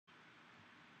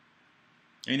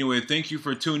Anyway, thank you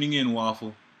for tuning in,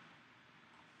 Waffle.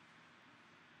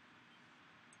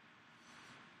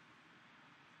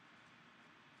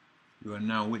 You are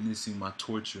now witnessing my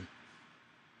torture.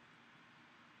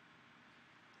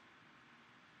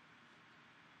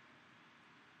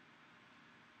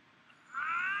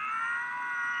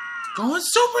 Going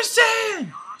Super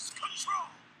Saiyan!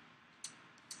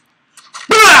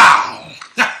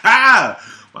 Wow!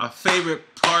 My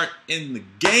favorite part in the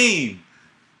game.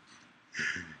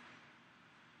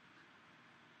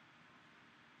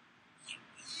 You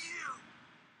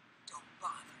don't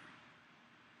bother.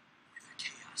 With the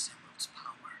Chaos Emerald's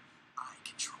power, I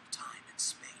control time and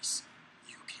space.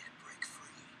 You can't break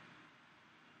free.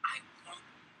 I won't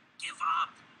give up.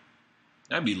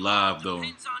 That'd be live though.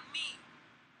 Depends on me.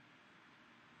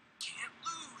 Can't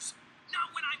lose.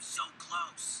 Not when I'm so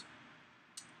close.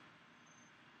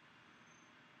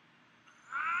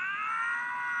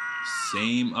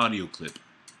 Same audio clip.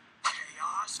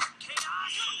 Chaos control.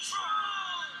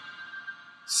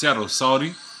 Settle,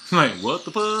 Salty. Like, what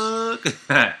the fuck?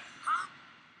 Huh?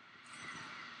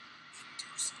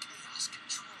 Induce chaos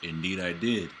control. Indeed, I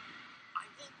did. I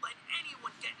won't let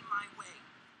anyone get in my way.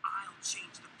 I'll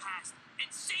change the past and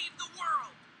save the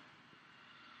world.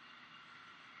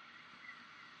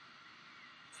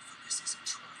 Nicholas isn't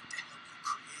trying to help you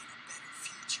create a better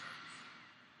future.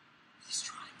 He's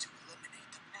trying to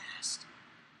eliminate the past.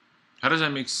 How does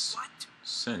that make What?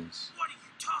 sense? What are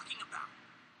you talking about?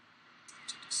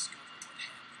 To discover what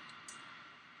happened.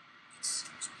 It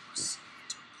seems what was seen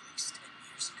took place 10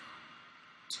 years ago.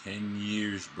 10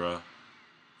 years, bruh.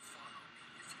 Follow me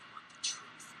if you want the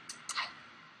truth.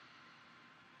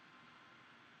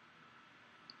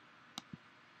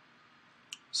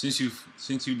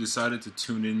 Since you decided to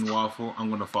tune in, Waffle, I'm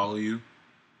gonna follow you.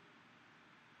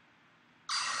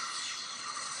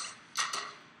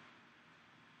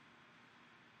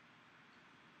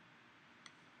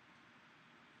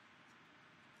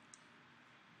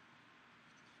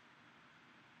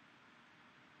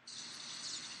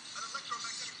 An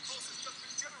electromagnetic pulse has just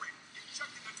been generated,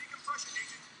 injecting a decompression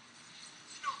agent.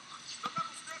 No, the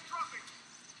levels they're dropping.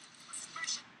 A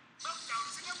spaceship meltdown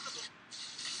is inevitable.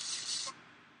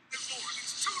 Lord,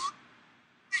 it's too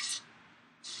late.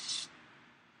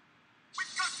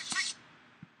 We've got to take.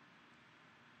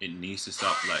 It needs to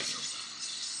stop lagging.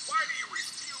 Why do you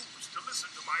refuse to listen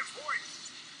to my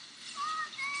voice?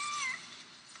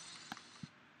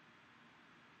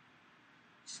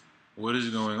 What is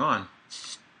going on?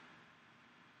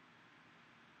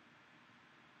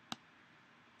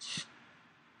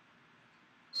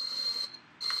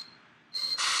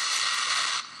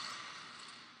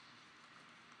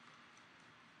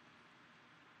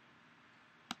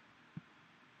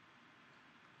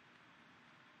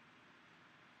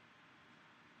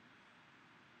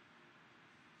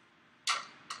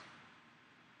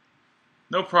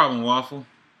 No problem, Waffle.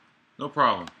 No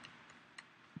problem.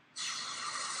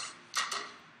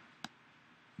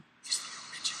 Is the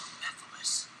original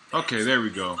Nephilus. Okay, there we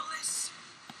go. Nephilus.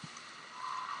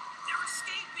 They're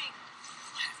escaping.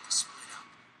 We'll have to split up.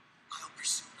 I'll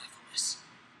pursue Nephilus.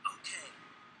 Okay,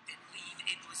 then leave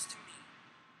Iblis to me.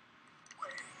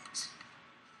 Wait.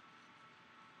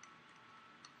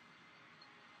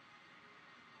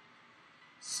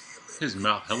 See you later. His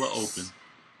mouth hella open.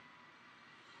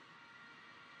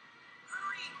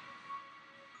 Hurry.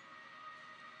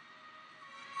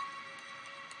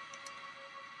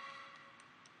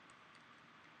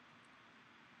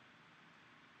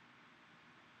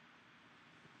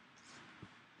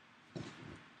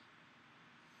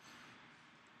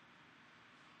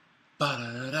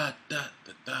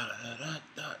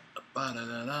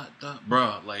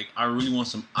 Bruh, like I really want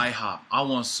some IHOP.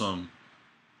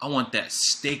 I want that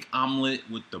steak omelet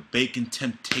with the bacon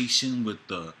temptation with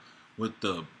the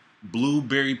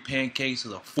blueberry pancakes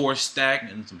with a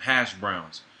 4-stack and some hash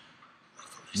browns.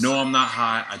 No, I'm not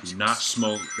high. I do not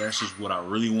smoke. That's just what I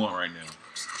really want right now.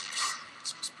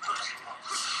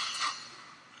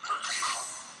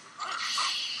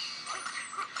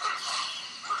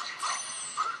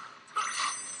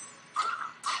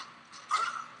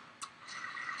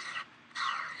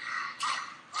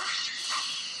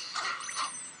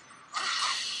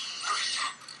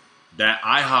 That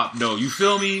IHOP though, you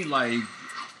feel me? Like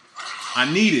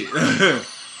I need it.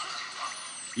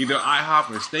 Either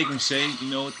IHOP or Steak and Shake, you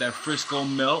know, with that Frisco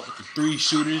melt, with the 3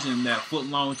 shooters and that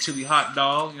foot-long chili hot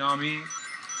dog, you know what I mean?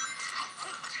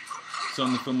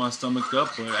 Something to fill my stomach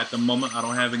up, but at the moment I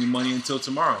don't have any money until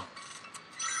tomorrow.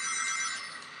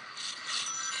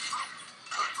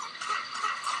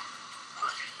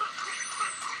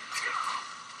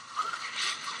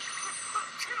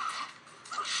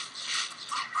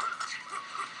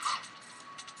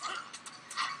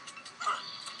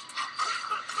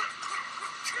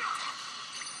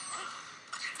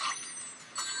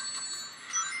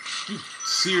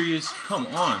 serious? Come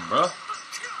on, bro.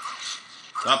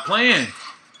 Stop playing.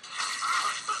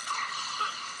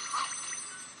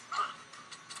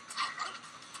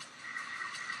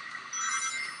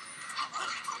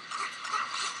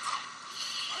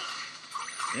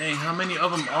 Dang, how many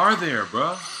of them are there,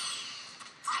 bro?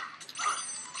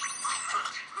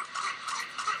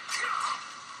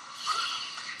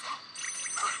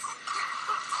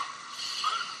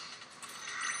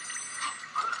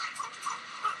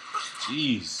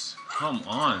 Jeez, come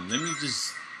on. Let me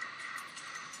just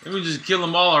kill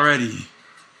them all already.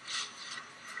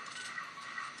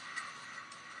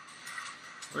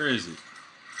 Where is it?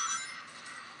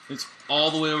 It's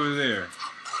all the way over there.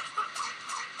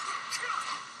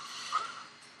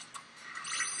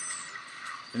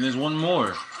 And there's one more.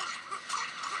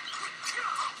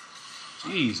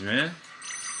 Jeez, man.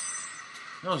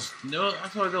 I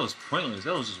feel like that was pointless.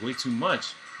 That was just way too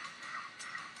much.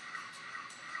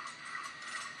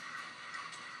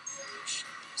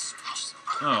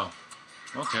 Oh.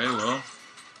 Okay, well.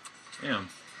 Damn.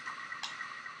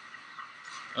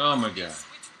 Oh my god.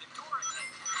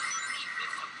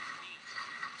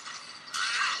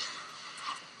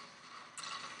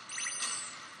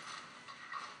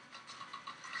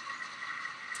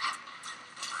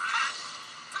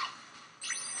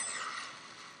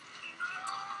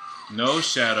 No,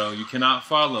 Shadow, you cannot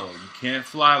follow. You can't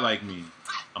fly like me.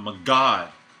 I'm a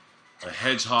god. A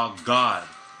hedgehog god.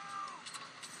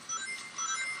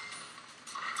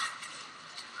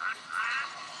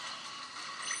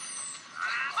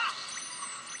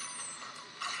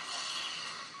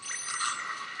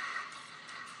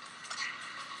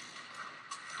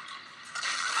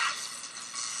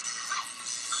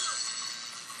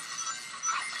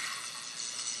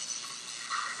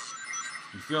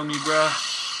 You feel me, bruh?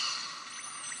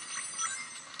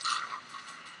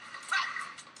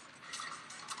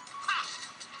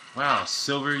 Wow,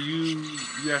 Silver, you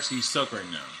actually suck right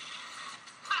now.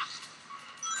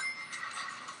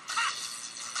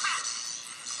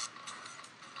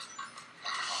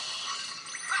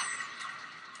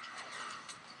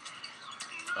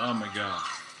 Oh my god.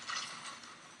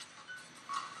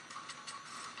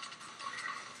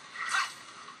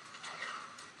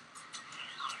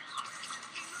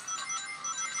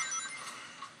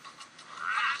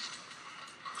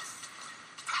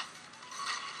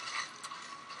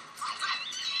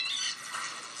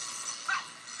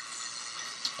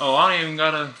 Oh, I don't even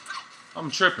gotta... I'm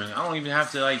tripping. I don't even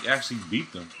have to, like, actually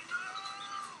beat them.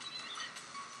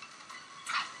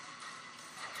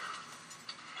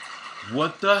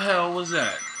 What the hell was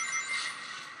that?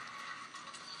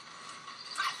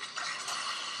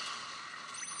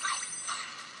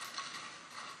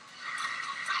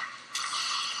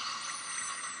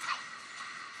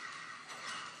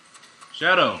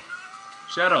 Shadow.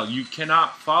 Shadow, you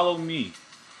cannot follow me.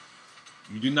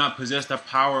 You do not possess the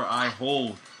power I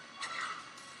hold.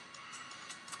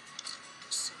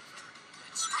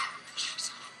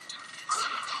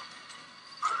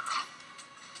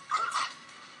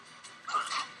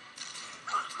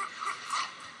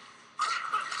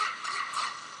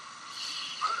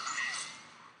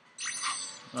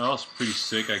 Well, that was pretty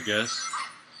sick, I guess.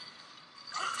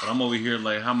 But I'm over here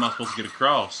like, how am I supposed to get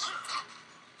across?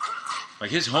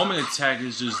 Like, his homing attack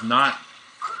is just not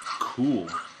cool.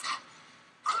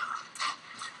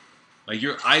 Like,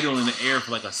 you're idle in the air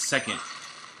for like a second.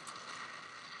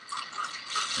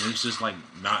 And it's just like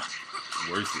not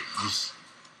worth it. Just,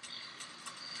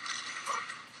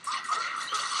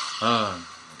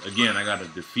 again, I gotta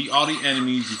defeat all the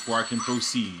enemies before I can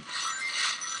proceed.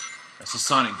 That's a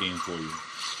Sonic game for you.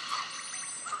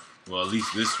 Well, at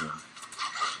least this one.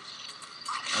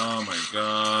 Oh my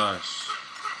gosh.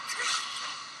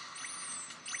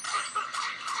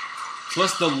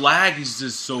 Plus the lag is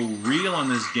just so real on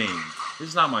this game.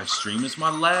 It's not my stream, it's my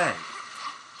lag.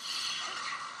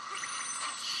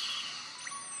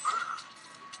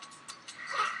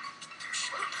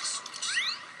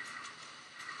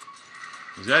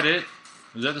 Is that it?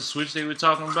 Is that the switch they were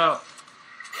talking about?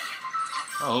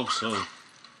 I hope so.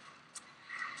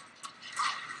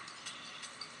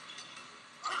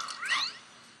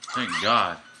 Thank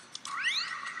God.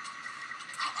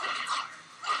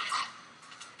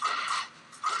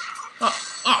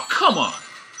 Oh, come on.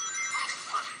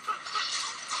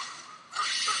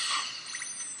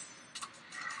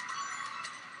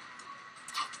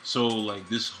 So, like,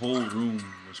 this whole room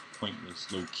was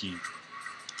pointless, low-key.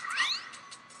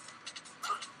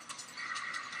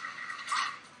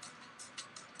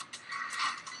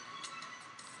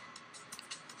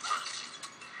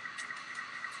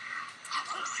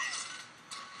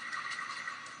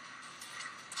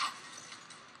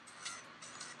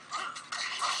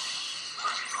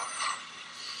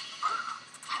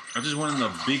 I just went in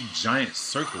a big giant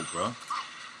circle, bro.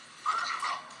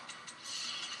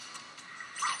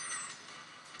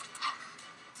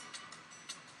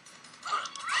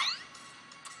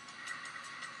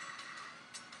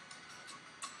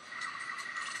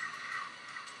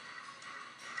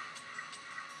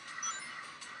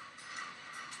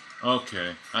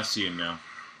 Okay, I see it now.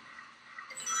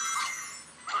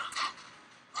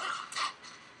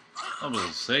 I was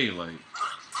gonna say, like,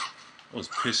 that was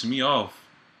pissing me off.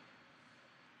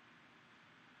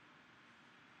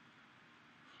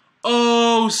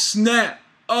 Oh, snap.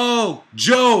 Oh,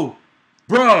 Joe.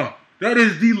 Bruh, that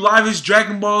is the livest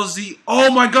Dragon Ball Z. Oh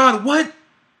my god, what?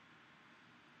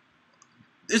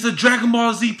 It's a Dragon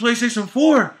Ball Z PlayStation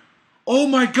 4. Oh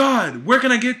my god, where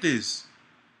can I get this?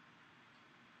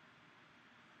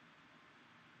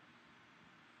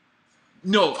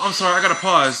 No, I'm sorry, I gotta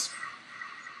pause.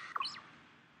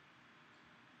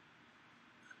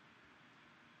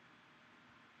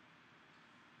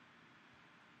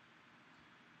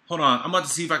 Hold on, I'm about to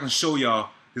see if I can show y'all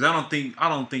because I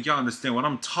don't think y'all understand what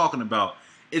I'm talking about.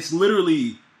 It's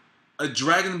literally a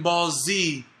Dragon Ball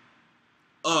Z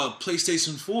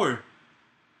PlayStation 4.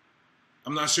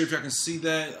 I'm not sure if y'all can see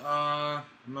that. I'm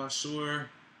not sure.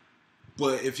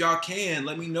 But if y'all can,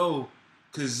 let me know.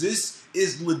 Cause this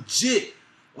is legit.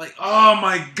 Like, oh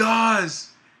my gosh.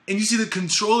 And you see the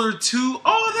controller too?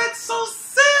 Oh, that's so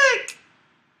sick!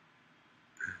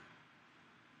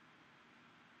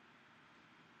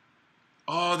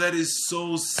 Oh, that is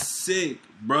so sick,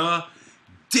 bruh.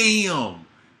 Damn.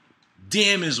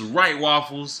 Damn is right,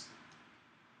 Waffles.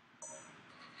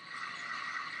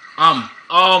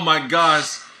 Oh my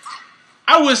gosh.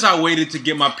 I wish I waited to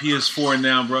get my PS4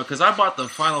 now, bro, because I bought the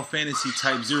Final Fantasy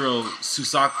Type 0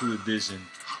 Susaku edition.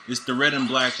 It's the red and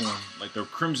black one, like the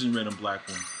crimson red and black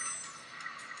one.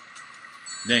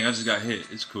 Dang, I just got hit.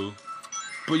 It's cool.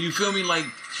 But you feel me? Like,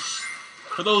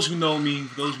 for those who know me,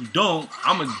 for those who don't,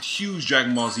 I'm a huge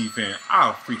Dragon Ball Z fan.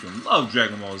 I freaking love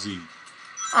Dragon Ball Z.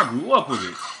 I grew up with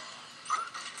it.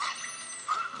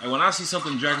 Like, when I see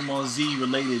something Dragon Ball Z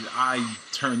related, I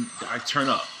turn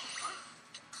up.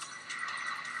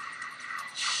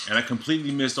 And I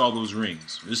completely missed all those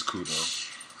rings. It's cool though.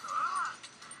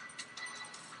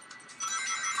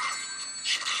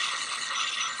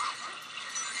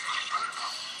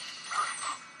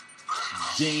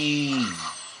 Dang.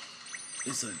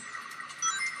 It's a...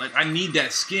 Like, I need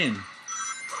that skin.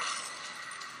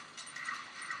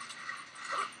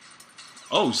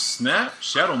 Oh, snap.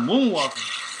 Shadow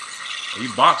moonwalking. Oh, he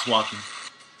box walking.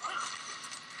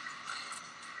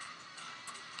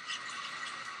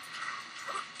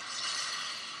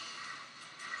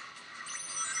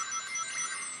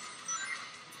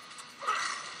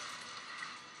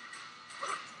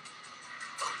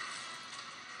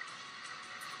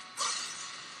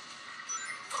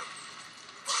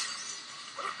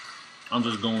 I'm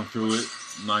just going through it,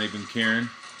 not even caring.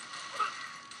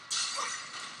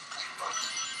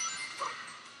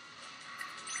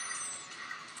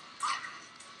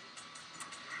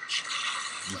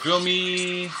 You feel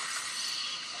me?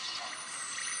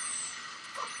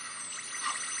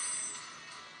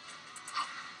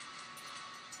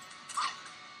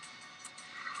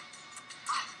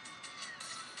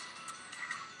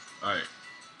 Alright.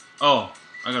 Oh,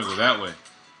 I gotta go that way.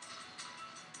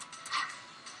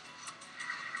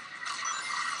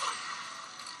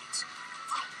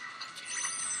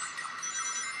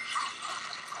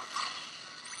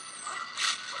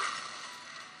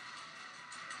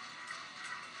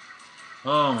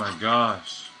 Oh my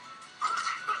gosh.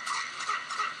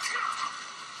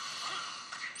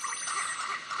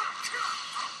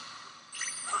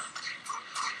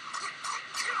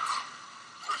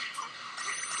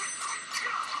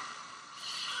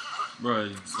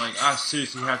 Bro, like, I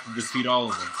seriously have to defeat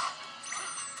all of them.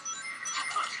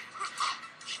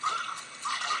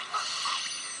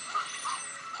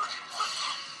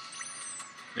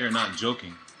 They're not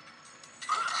joking.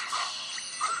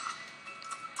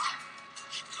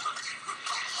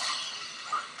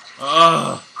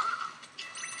 Ugh.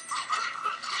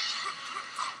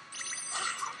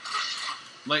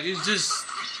 Like, it's just,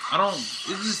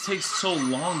 it just takes so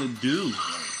long to do.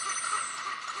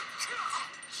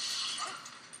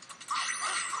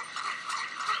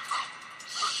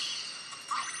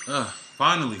 Like,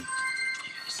 finally.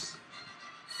 Yes.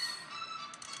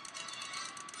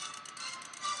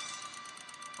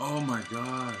 Oh my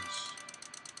gosh.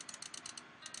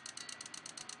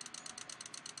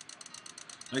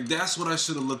 Like, that's what I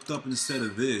should have looked up instead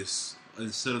of this.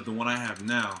 Instead of the one I have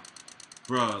now.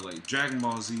 Bruh, like, Dragon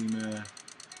Ball Z, man.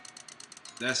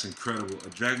 That's incredible. A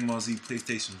Dragon Ball Z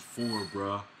PlayStation 4,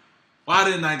 bruh. Why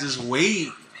didn't I just wait?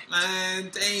 Man,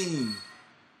 dang.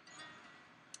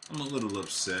 I'm a little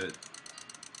upset.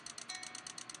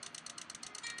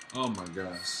 Oh my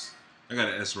gosh. I got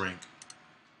an S rank.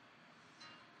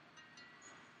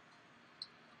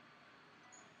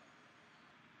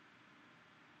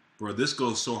 Bro, this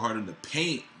goes so hard in the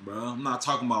paint, bro. I'm not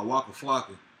talking about Waka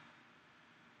Flocka.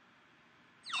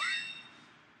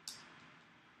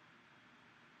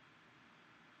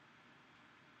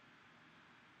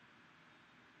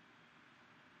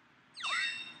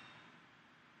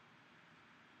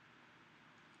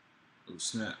 Oh,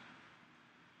 snap.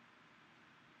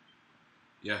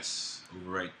 Yes,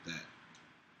 overwrite that.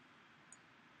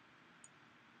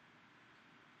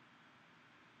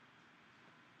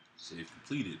 Save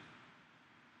completed.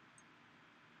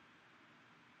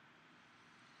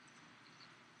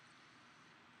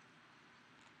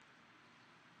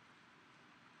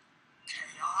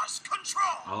 Chaos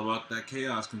control! All about that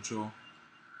chaos control.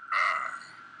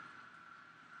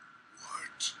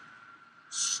 What?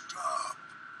 Stop.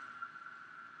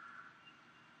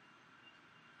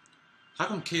 How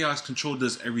come chaos control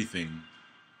does everything?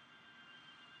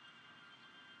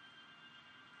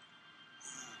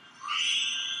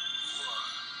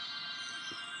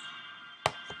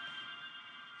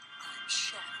 I'm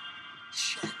Shadow.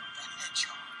 Shadow the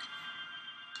Hedgehog.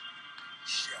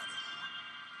 Shadow.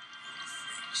 Your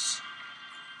face.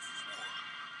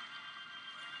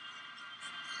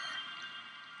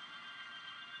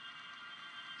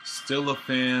 Your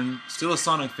form. Still a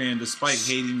Sonic fan, despite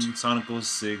hating Sonic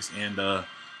 06 and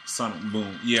Sonic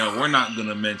Boom. Yeah, we're not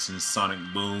gonna mention Sonic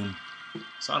Boom.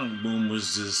 Sonic Boom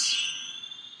was just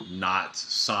not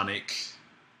Sonic.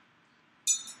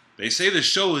 They say the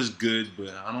show is good,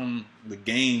 but the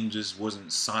game just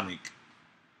wasn't Sonic.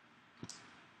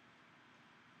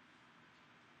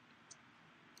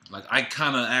 Like, I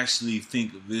kind of actually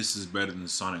think this is better than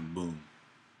Sonic Boom.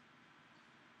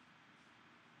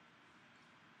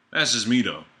 That's just me,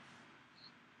 though.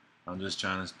 I'm just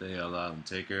trying to stay alive and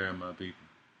take care of my people.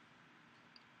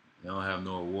 They don't have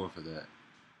no award for that.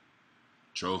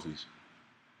 Trophies.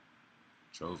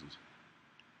 Trophies.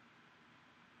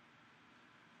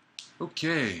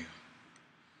 Okay.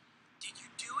 Did you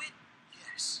do it?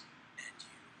 Yes. And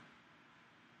you?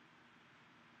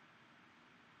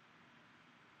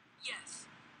 Yes.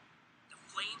 The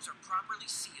flames are properly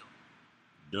sealed.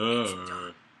 It's Duh.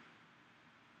 done.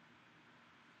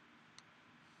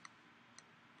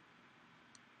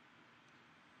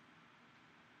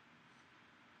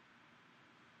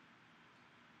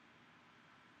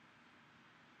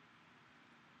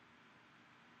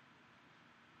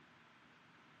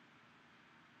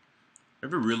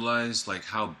 Ever realize like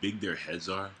how big their heads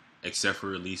are, except for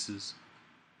releases?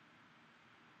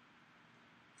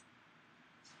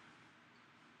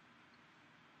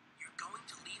 You're going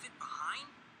to leave it behind?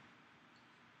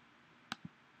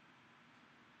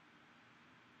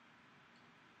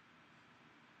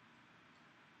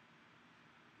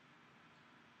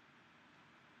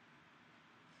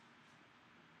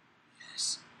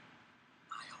 Yes.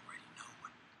 I already know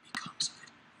what becomes of it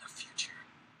in the future.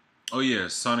 Oh yeah,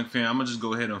 Sonic fan, I'm gonna just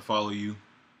go ahead and follow you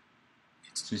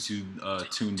It's since you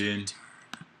tuned in. turn.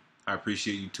 I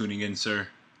appreciate you tuning in, sir.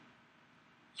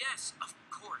 Yes, of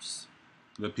course.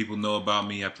 Let people know about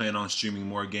me. I plan on streaming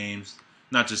more games,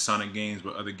 not just Sonic games,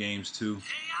 but other games too.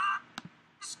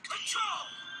 Chaos control!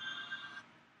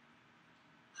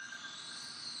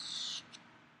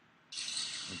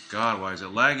 Oh God, why is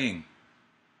it lagging?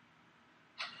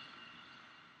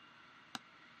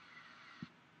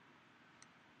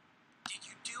 Did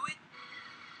you do it?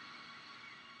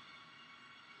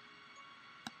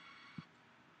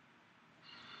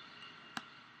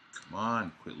 Come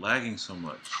on, quit lagging so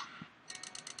much.